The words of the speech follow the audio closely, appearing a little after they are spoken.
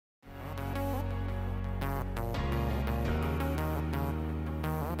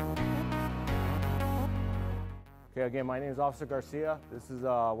Okay, again, my name is Officer Garcia. This is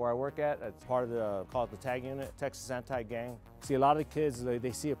where I work at. It's part of the, call it the TAG unit, Texas Anti-Gang. See, a lot of kids,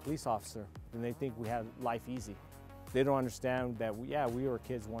 they see a police officer and they think we have life easy. They don't understand that, we were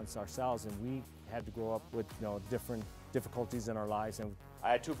kids once ourselves and we had to grow up with, different difficulties in our lives. And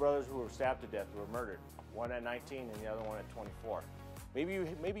I had two brothers who were stabbed to death, who were murdered. One at 19 and the other one at 24.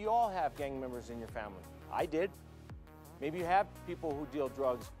 Maybe you all have gang members in your family. I did. Maybe you have people who deal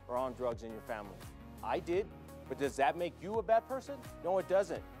drugs or on drugs in your family. I did. But does that make you a bad person? No, it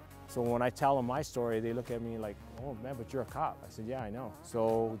doesn't. So when I tell them my story, they look at me like, oh man, but you're a cop. I said, yeah, I know.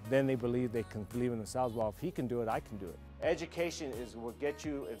 So then they can believe in themselves, well, if he can do it, I can do it. Education is what gets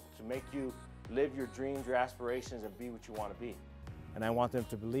you, to make you live your dreams, your aspirations, and be what you want to be. And I want them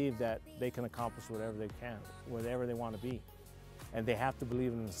to believe that they can accomplish whatever they can, whatever they want to be. And they have to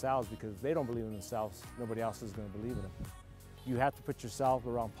believe in themselves, because if they don't believe in themselves, nobody else is going to believe in them. You have to put yourself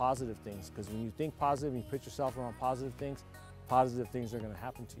around positive things, because when you think positive and you put yourself around positive things are going to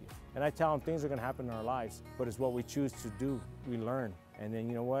happen to you. And I tell them things are going to happen in our lives, but it's what we choose to do. We learn. And then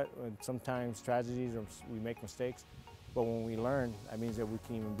you know what? Sometimes tragedies, or we make mistakes, but when we learn, that means that we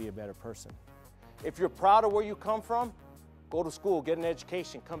can even be a better person. If you're proud of where you come from, go to school, get an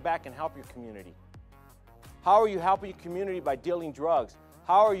education, come back and help your community. How are you helping your community by dealing drugs?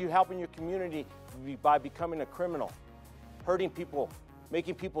 How are you helping your community by becoming a criminal? Hurting people,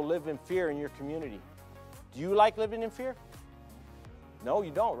 making people live in fear in your community. Do you like living in fear? No,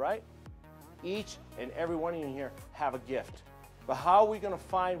 you don't, right? Each and every one of you here have a gift. But how are we going to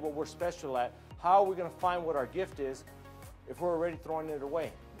find what we're special at? How are we going to find what our gift is if we're already throwing it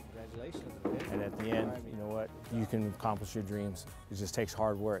away? Congratulations. And at the end, you know what? You can accomplish your dreams. It just takes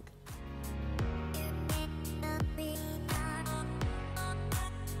hard work.